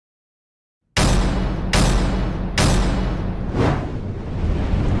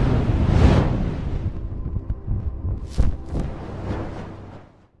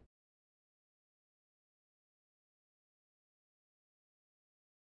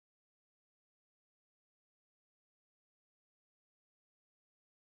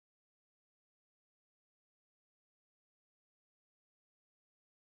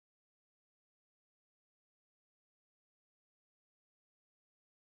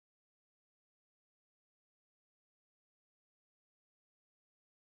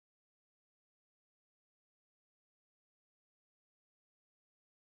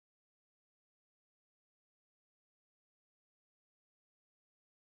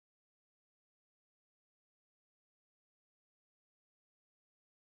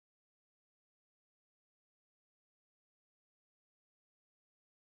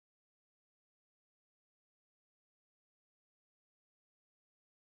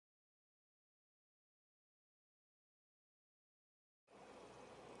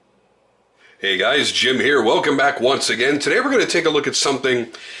Hey guys, Jim here. Welcome back once again. Today we're going to take a look at something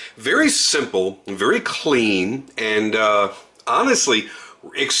very simple, very clean, and honestly,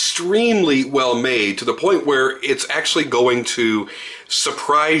 extremely well made, to the point where it's actually going to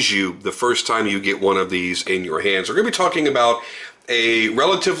surprise you the first time you get one of these in your hands. We're going to be talking about a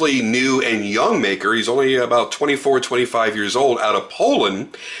relatively new and young maker. He's only about 24, 25 years old, out of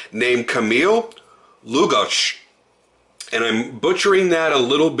Poland, named Kamil Dlugosz. And I'm butchering that a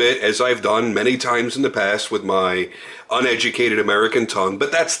little bit, as I've done many times in the past with my uneducated American tongue,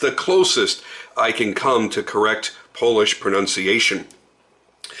 but that's the closest I can come to correct Polish pronunciation.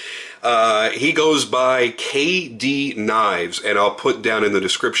 He goes by KD Knives, and I'll put down in the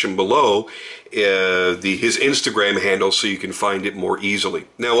description below his Instagram handle so you can find it more easily.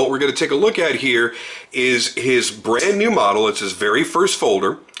 Now, what we're going to take a look at here is his brand new model. It's his very first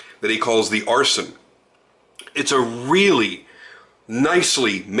folder that he calls the Arsen. It's a really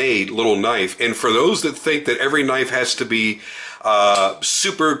nicely made little knife, and for those that think that every knife has to be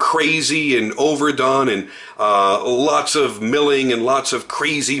super crazy and overdone and lots of milling and lots of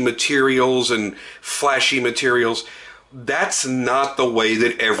crazy materials and flashy materials, that's not the way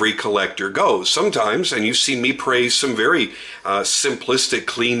that every collector goes. Sometimes, and you've seen me praise some very simplistic,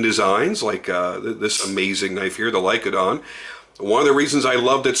 clean designs, like this amazing knife here, the Lycodon. One of the reasons I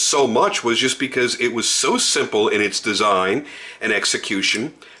loved it so much was just because it was so simple in its design and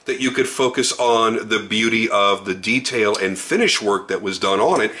execution that you could focus on the beauty of the detail and finish work that was done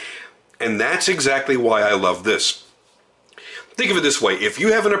on it. And that's exactly why I love this. Think of it this way: if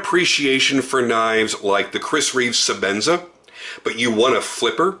you have an appreciation for knives like the Chris Reeves Sebenza, but you want a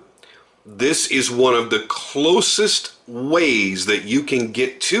flipper, this is one of the closest ways that you can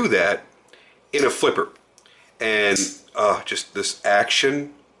get to that in a flipper. And just this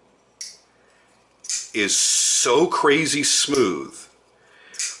action is so crazy smooth.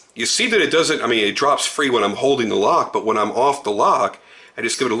 You see that it doesn't, I mean, it drops free when I'm holding the lock, but when I'm off the lock, I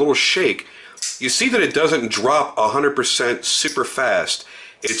just give it a little shake. You see that it doesn't drop 100% super fast.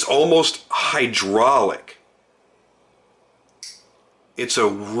 It's almost hydraulic. It's a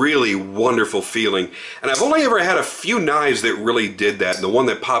really wonderful feeling. And I've only ever had a few knives that really did that. And the one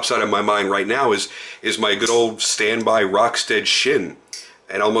that pops out of my mind right now is my good old standby Rockstead Shin.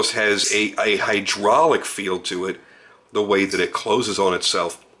 It almost has a hydraulic feel to it, the way that it closes on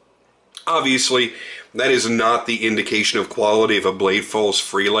itself. Obviously, that is not the indication of quality if a blade falls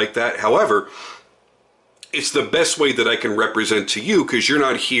free like that. However, it's the best way that I can represent to you, because you're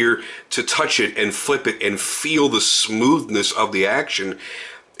not here to touch it and flip it and feel the smoothness of the action.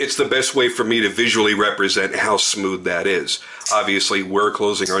 It's the best way for me to visually represent how smooth that is. Obviously, we're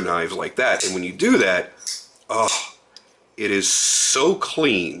closing our knives like that, and when you do that, oh, it is so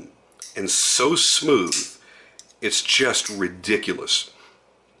clean and so smooth. It's just ridiculous.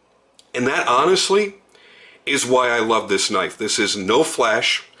 And that, honestly, is why I love this knife. This is no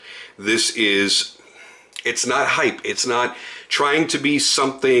flash. It's not hype. It's not trying to be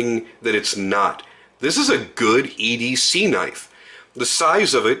something that it's not. This is a good EDC knife. The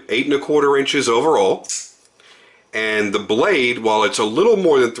size of it, 8 1/4 inches overall. And the blade, while it's a little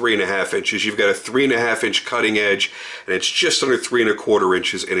more than 3 1/2 inches, you've got a 3 1/2 inch cutting edge, and it's just under 3 1/4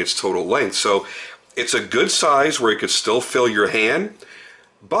 inches in its total length. So it's a good size where it could still fill your hand,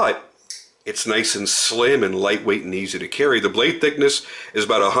 but it's nice and slim and lightweight and easy to carry. The blade thickness is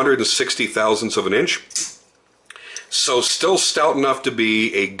about 160 thousandths of an inch. So still stout enough to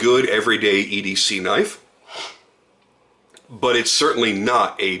be a good everyday EDC knife. But it's certainly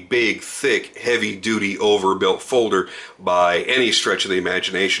not a big, thick, heavy-duty, overbuilt folder by any stretch of the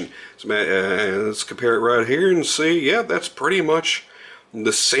imagination. Let's compare it right here and see. Yeah, that's pretty much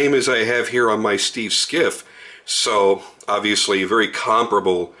the same as I have here on my Steve Skiff. So obviously a very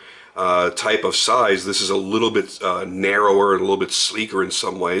comparable type of size. This is a little bit narrower and a little bit sleeker in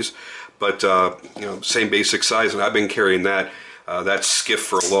some ways, but you know, same basic size. And I've been carrying that Skiff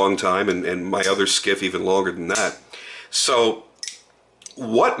for a long time, and my other Skiff even longer than that. So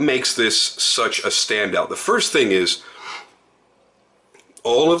what makes this such a standout? The first thing is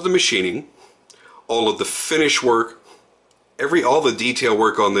all of the machining, all of the finish work, all the detail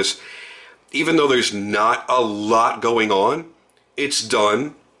work on this. Even though there's not a lot going on, it's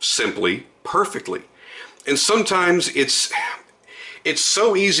done simply perfectly. And sometimes it's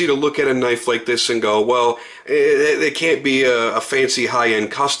so easy to look at a knife like this and go, well, it can't be a fancy high-end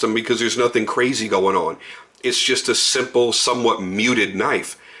custom because there's nothing crazy going on. It's just a simple, somewhat muted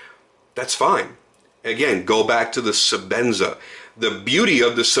knife. That's fine. Again, go back to the Sebenza. The beauty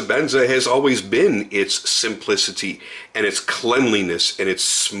of the Sebenza has always been its simplicity and its cleanliness and its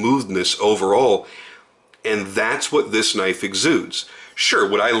smoothness overall. And that's what this knife exudes. Sure,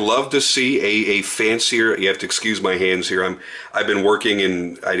 would I love to see a fancier, you have to excuse my hands here, I've been working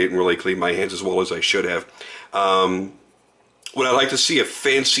and I didn't really clean my hands as well as I should have. Would I like to see a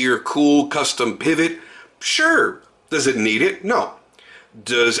fancier, cool, custom pivot? Sure. Does it need it? No.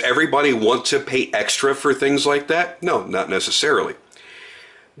 Does everybody want to pay extra for things like that? No, not necessarily.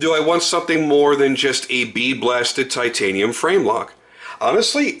 Do I want something more than just a bead-blasted titanium frame lock?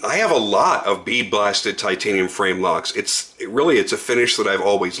 Honestly, I have a lot of bead-blasted titanium frame locks. It's a finish that I've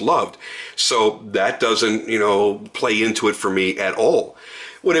always loved. So that doesn't, play into it for me at all.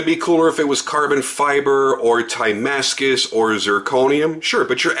 Would it be cooler if it was carbon fiber or Damascus or zirconium? Sure,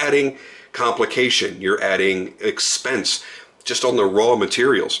 but you're adding complication. You're adding expense just on the raw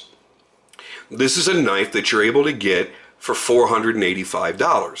materials. This is a knife that you're able to get for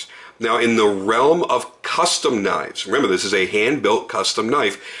 $485. Now, in the realm of custom knives, remember this is a hand-built custom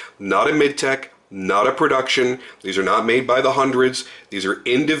knife, not a mid-tech, not a production. These are not made by the hundreds. These are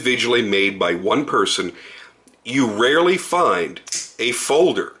individually made by one person. You rarely find a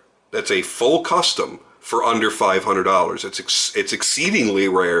folder that's a full custom for under $500. It's exceedingly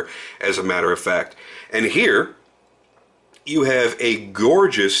rare, as a matter of fact. And here you have a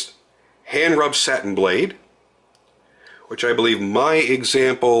gorgeous hand-rubbed satin blade, which I believe my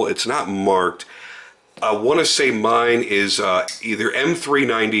example, it's not marked. I want to say mine is either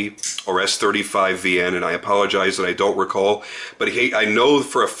M390 or S35VN, and I apologize that I don't recall, but I know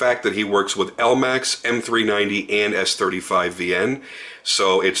for a fact that he works with LMAX, M390, and S35VN,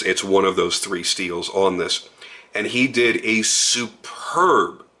 so it's one of those three steels on this. And he did a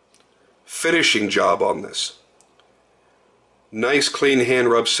superb finishing job on this. Nice clean hand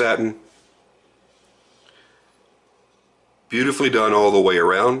rub satin. Beautifully done all the way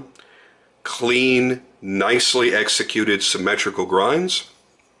around. Clean, nicely executed symmetrical grinds.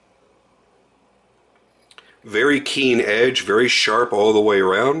 Very keen edge, very sharp all the way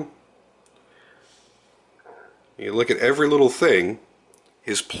around. You look at every little thing.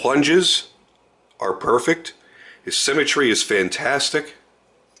 His plunges are perfect. His symmetry is fantastic.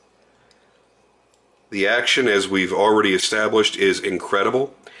 The action, as we've already established, is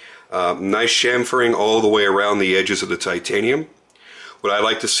incredible. Nice chamfering all the way around the edges of the titanium. Would I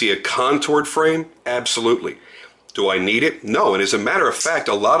like to see a contoured frame? Absolutely. Do I need it? No. And as a matter of fact,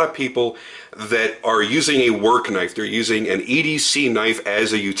 a lot of people that are using a work knife, they're using an EDC knife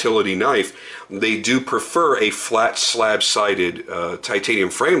as a utility knife, they do prefer a flat slab-sided titanium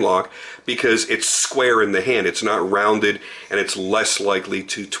frame lock because it's square in the hand. It's not rounded and it's less likely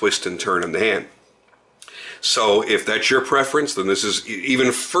to twist and turn in the hand. So if that's your preference, then this is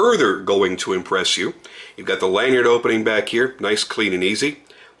even further going to impress you. You've got the lanyard opening back here, nice, clean, and easy.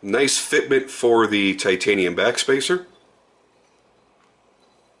 Nice fitment for the titanium backspacer.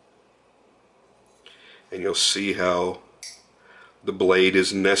 And you'll see how the blade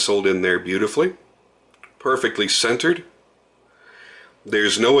is nestled in there beautifully. Perfectly centered.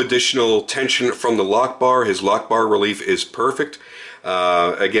 There's no additional tension from the lock bar. His lock bar relief is perfect.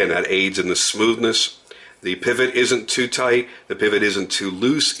 Again, that aids in the smoothness. The pivot isn't too tight, the pivot isn't too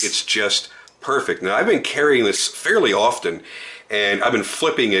loose, it's just perfect. Now I've been carrying this fairly often and I've been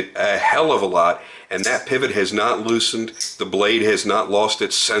flipping it a hell of a lot and that pivot has not loosened, the blade has not lost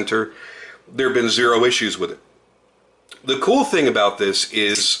its center, there have been zero issues with it. The cool thing about this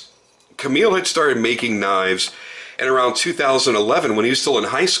is Kamil had started making knives in around 2011 when he was still in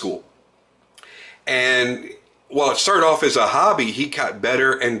high school. And while it started off as a hobby, he got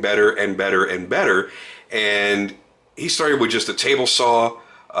better and better and better and better. And he started with just a table saw,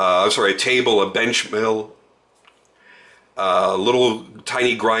 a table, a bench mill, a little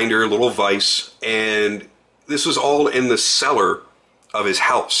tiny grinder, a little vise, and this was all in the cellar of his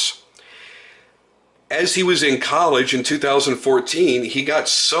house. As he was in college in 2014,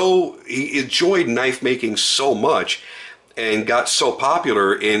 he enjoyed knife making so much and got so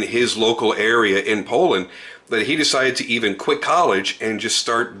popular in his local area in Poland that he decided to even quit college and just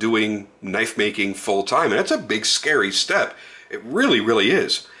start doing knife making full time. And that's a big, scary step. It really, really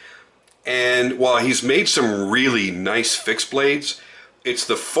is. And while he's made some really nice fixed blades, it's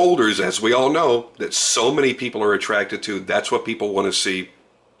the folders, as we all know, that so many people are attracted to. That's what people want to see.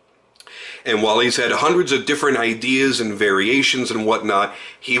 And while he's had hundreds of different ideas and variations and whatnot,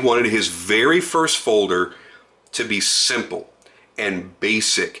 he wanted his very first folder to be simple and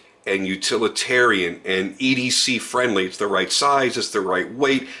basic and utilitarian and EDC friendly. It's the right size, it's the right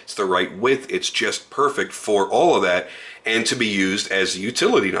weight, it's the right width, it's just perfect for all of that and to be used as a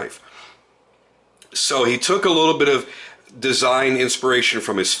utility knife. So he took a little bit of design inspiration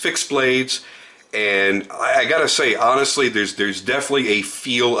from his fixed blades And I gotta say, honestly, there's definitely a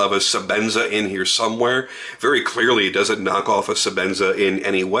feel of a Sebenza in here somewhere. Very clearly, it doesn't knock off a Sebenza in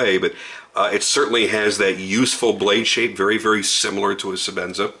any way, but it certainly has that useful blade shape, very, very similar to a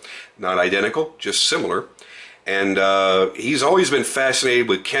Sebenza. Not identical, just similar. And he's always been fascinated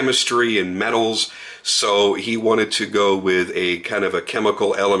with chemistry and metals, so he wanted to go with a kind of a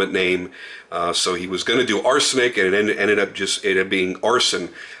chemical element name. So he was going to do arsenic, and it ended up being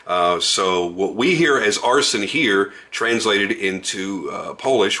arsen. So what we hear as arsen here, translated into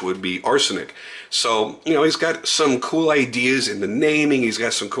Polish, would be arsenic. So, you know, he's got some cool ideas in the naming, he's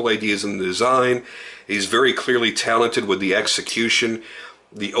got some cool ideas in the design, he's very clearly talented with the execution.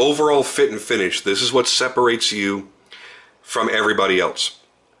 The overall fit and finish, this is what separates you from everybody else.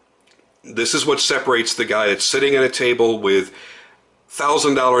 This is what separates the guy that's sitting at a table with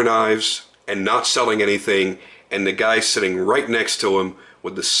 $1,000 knives and not selling anything, and the guy sitting right next to him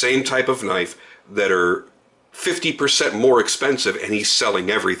with the same type of knife that are 50% more expensive, and he's selling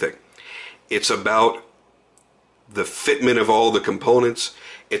everything. It's about the fitment of all the components.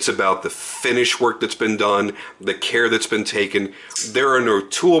 It's about the finish work that's been done, the care that's been taken. There are no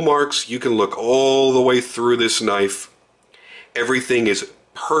tool marks. You can look all the way through this knife. Everything is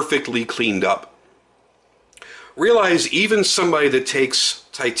perfectly cleaned up. Realize even somebody that takes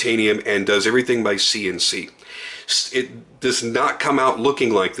titanium and does everything by CNC, it does not come out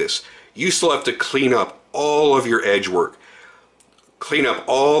looking like this. You still have to clean up all of your edge work. Clean up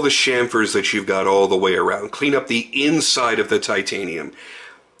all the chamfers that you've got all the way around. Clean up the inside of the titanium.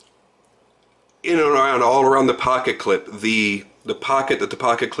 In and around, all around the pocket clip, the pocket that the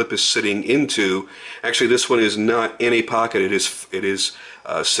pocket clip is sitting into. Actually, this one is not in a pocket. It is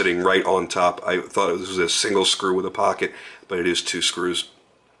sitting right on top. I thought this was a single screw with a pocket, but it is 2 screws.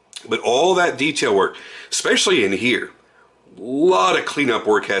 But all that detail work, especially in here, a lot of cleanup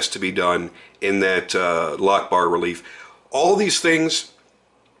work has to be done in that lock bar relief. All these things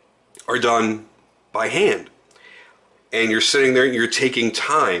are done by hand. And you're sitting there and you're taking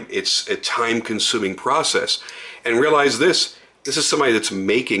time. It's a time-consuming process. And realize this is somebody that's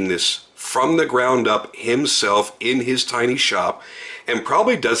making this from the ground up himself in his tiny shop, and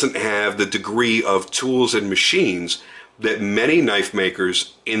probably doesn't have the degree of tools and machines that many knife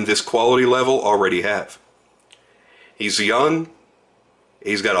makers in this quality level already have. He's young.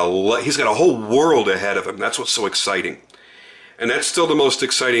 He's got a whole world ahead of him. That's what's so exciting. And that's still the most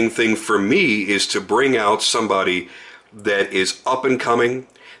exciting thing for me, is to bring out somebody that is up and coming,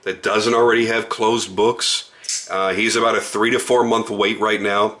 that doesn't already have closed books. He's about a 3 to 4 month wait right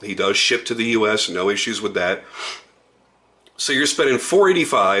now. He does ship to the US, no issues with that. So you're spending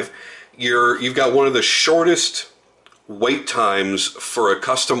 $485. You've got one of the shortest wait times for a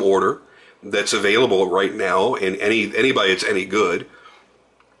custom order that's available right now, and anybody that's any good.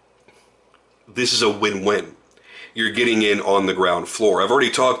 This is a win-win. You're getting in on the ground floor. I've already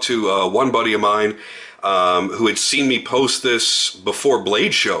talked to one buddy of mine who had seen me post this before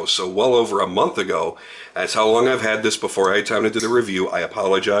Blade Show, so well over a month ago. That's how long I've had this before I had time to do the review. I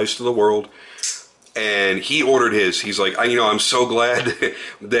apologize to the world. And he ordered his. He's like, I'm so glad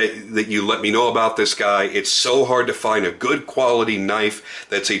that you let me know about this guy. It's so hard to find a good quality knife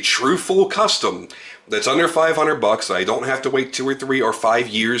that's a true full custom, that's under $500, that I don't have to wait 2 or 3 or 5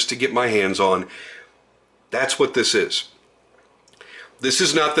 years to get my hands on. That's what this is. This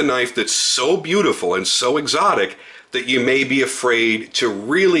is not the knife that's so beautiful and so exotic that you may be afraid to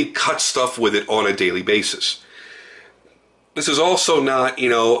really cut stuff with it on a daily basis. This is also not, a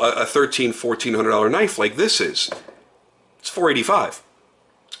 $1,300, $1,400 knife like this is. It's $485.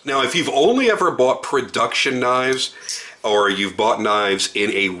 Now, if you've only ever bought production knives, or you've bought knives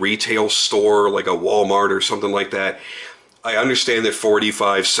in a retail store like a Walmart or something like that, I understand that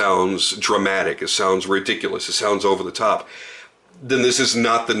 $485 sounds dramatic. It sounds ridiculous. It sounds over the top. Then this is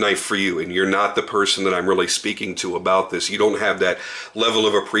not the knife for you, and you're not the person that I'm really speaking to about this. You don't have that level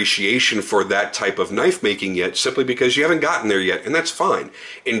of appreciation for that type of knife making yet, simply because you haven't gotten there yet, and that's fine.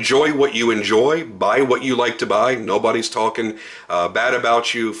 Enjoy what you enjoy. Buy what you like to buy. Nobody's talking bad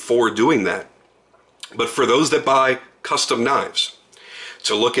about you for doing that. But for those that buy custom knives,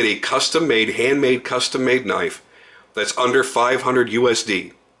 to look at a custom-made, handmade, custom-made knife that's under 500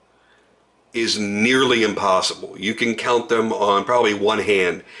 USD is nearly impossible. You can count them on probably one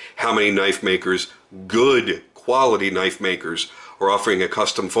hand how many knife makers, good quality knife makers, are offering a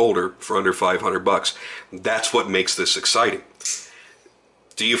custom folder for under $500. That's what makes this exciting.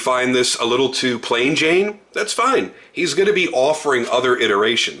 Do you find this a little too plain Jane? That's fine. He's going to be offering other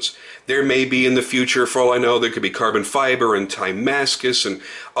iterations. There may be in the future, for all I know, there could be carbon fiber and Damascus and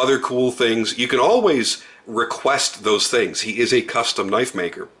other cool things. You can always request those things. He is a custom knife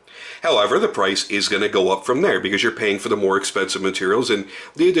maker. However, the price is going to go up from there because you're paying for the more expensive materials and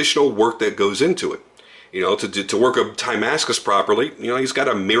the additional work that goes into it. You know, to work a Damascus properly, you know, he's got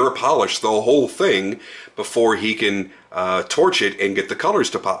to mirror polish the whole thing before he can torch it and get the colors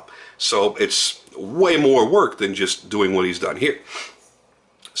to pop. So it's way more work than just doing what he's done here.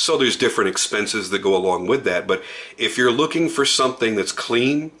 So there's different expenses that go along with that. But if you're looking for something that's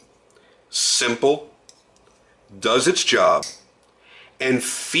clean, simple, does its job, and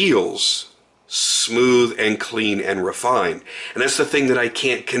feels smooth and clean and refined, and that's the thing that I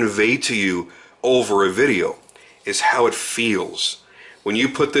can't convey to you over a video, is how it feels. When you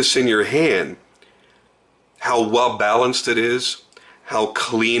put this in your hand, how well balanced it is, how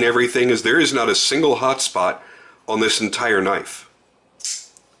clean everything is. There is not a single hot spot on this entire knife.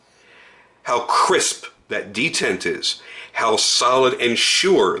 How crisp that detent is, how solid and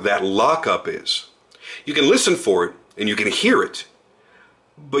sure that lockup is. You can listen for it and you can hear it,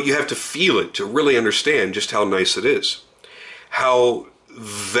 but you have to feel it to really understand just how nice it is. How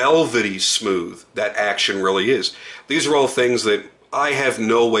velvety smooth that action really is. These are all things that I have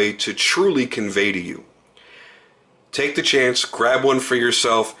no way to truly convey to you. Take the chance, grab one for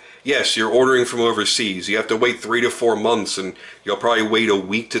yourself. Yes, you're ordering from overseas. You have to wait 3 to 4 months, and you'll probably wait a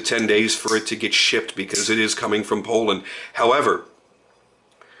week to 10 days for it to get shipped because it is coming from Poland. However,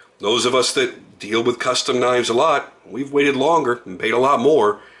 those of us that deal with custom knives a lot, we've waited longer and paid a lot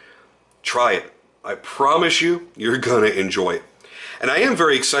more. Try it. I promise you, you're going to enjoy it. And I am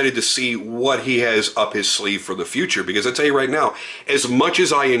very excited to see what he has up his sleeve for the future, because I tell you right now, as much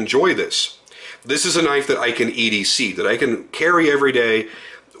as I enjoy this, this is a knife that I can EDC, that I can carry every day.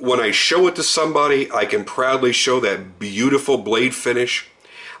 When I show it to somebody, I can proudly show that beautiful blade finish.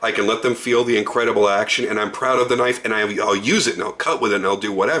 I can let them feel the incredible action, and I'm proud of the knife, and I'll use it, and I'll cut with it, and I'll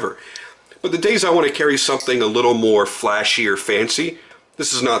do whatever. But the days I want to carry something a little more flashy or fancy,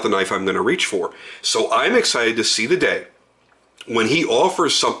 this is not the knife I'm going to reach for. So I'm excited to see the day when he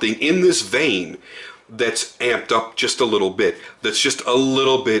offers something in this vein that's amped up just a little bit, that's just a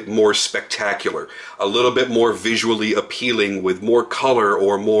little bit more spectacular, a little bit more visually appealing with more color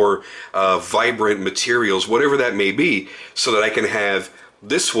or more vibrant materials, whatever that may be, so that I can have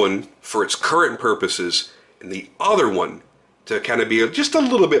this one for its current purposes and the other one to kind of be just a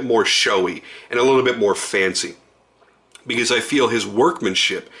little bit more showy and a little bit more fancy. Because I feel his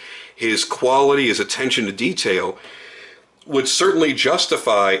workmanship, his quality, his attention to detail would certainly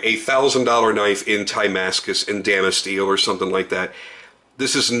justify a $1,000 knife in Damascus and Damasteel or something like that.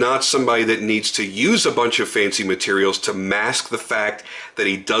 This is not somebody that needs to use a bunch of fancy materials to mask the fact that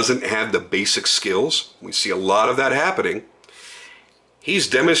he doesn't have the basic skills. We see a lot of that happening. He's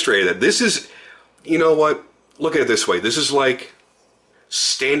demonstrated that. This is, you know what, look at it this way. This is like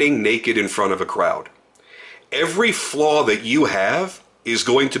standing naked in front of a crowd. Every flaw that you have is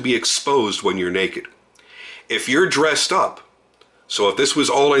going to be exposed when you're naked. If you're dressed up, so if this was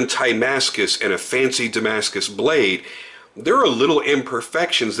all in Damascus and a fancy Damascus blade, there are little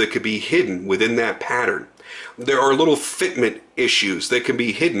imperfections that could be hidden within that pattern. There are little fitment issues that can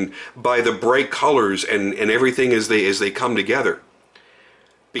be hidden by the bright colors and everything as they come together,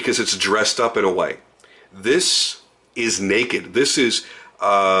 because it's dressed up in a way. This is naked. This is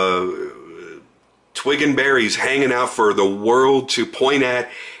twig and berries hanging out for the world to point at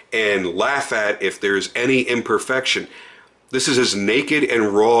and laugh at if there's any imperfection. This is as naked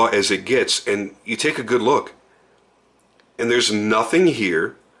and raw as it gets, and you take a good look, and there's nothing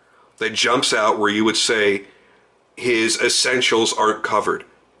here that jumps out where you would say his essentials aren't covered.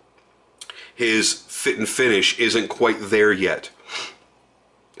 His fit and finish isn't quite there yet.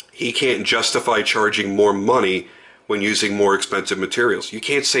 He can't justify charging more money when using more expensive materials. You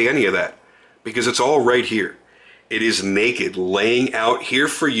can't say any of that, because it's all right here. It is naked, laying out here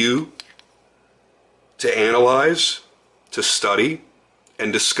for you to analyze, to study,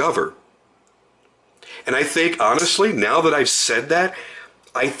 and discover. And I think, honestly, now that I've said that,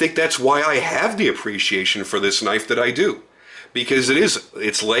 I think that's why I have the appreciation for this knife that I do. Because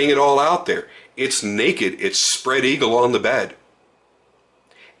it's laying it all out there. It's naked, it's spread eagle on the bed.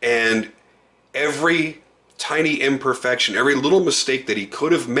 And every tiny imperfection, every little mistake that he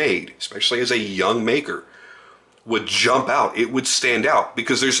could have made, especially as a young maker, would jump out. It would stand out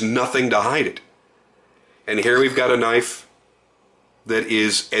because there's nothing to hide it. And here we've got a knife that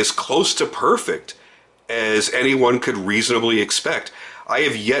is as close to perfect as anyone could reasonably expect. I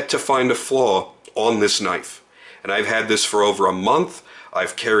have yet to find a flaw on this knife. And I've had this for over a month.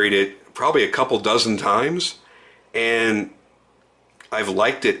 I've carried it probably a couple dozen times. And I've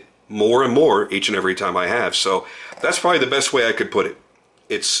liked it more and more each and every time I have. So that's probably the best way I could put it.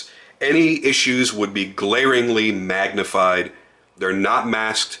 It's any issues would be glaringly magnified. They're not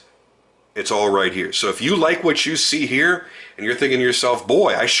masked It's all right here. So if you like what you see here, and you're thinking to yourself,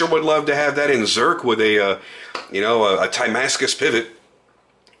 boy, I sure would love to have that in Zerk with a, a Damascus pivot,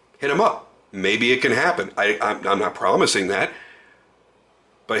 hit him up. Maybe it can happen. I'm not promising that,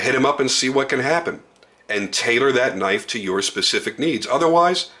 but hit him up and see what can happen. And tailor that knife to your specific needs.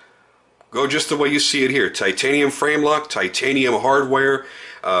 Otherwise, go just the way you see it here. Titanium frame lock, titanium hardware,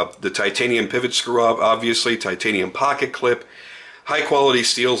 the titanium pivot screw up, obviously, titanium pocket clip, high quality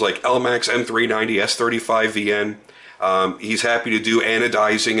steels like LMAX, M390, S35VN. He's happy to do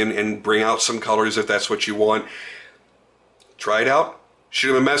anodizing and bring out some colors if that's what you want. Try it out.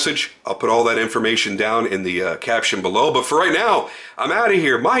 Shoot him a message. I'll put all that information down in the caption below. But for right now, I'm out of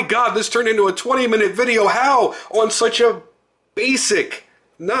here. My God, this turned into a 20-minute video. How? On such a basic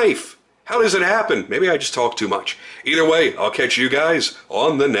knife. How does it happen? Maybe I just talk too much. Either way, I'll catch you guys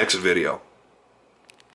on the next video.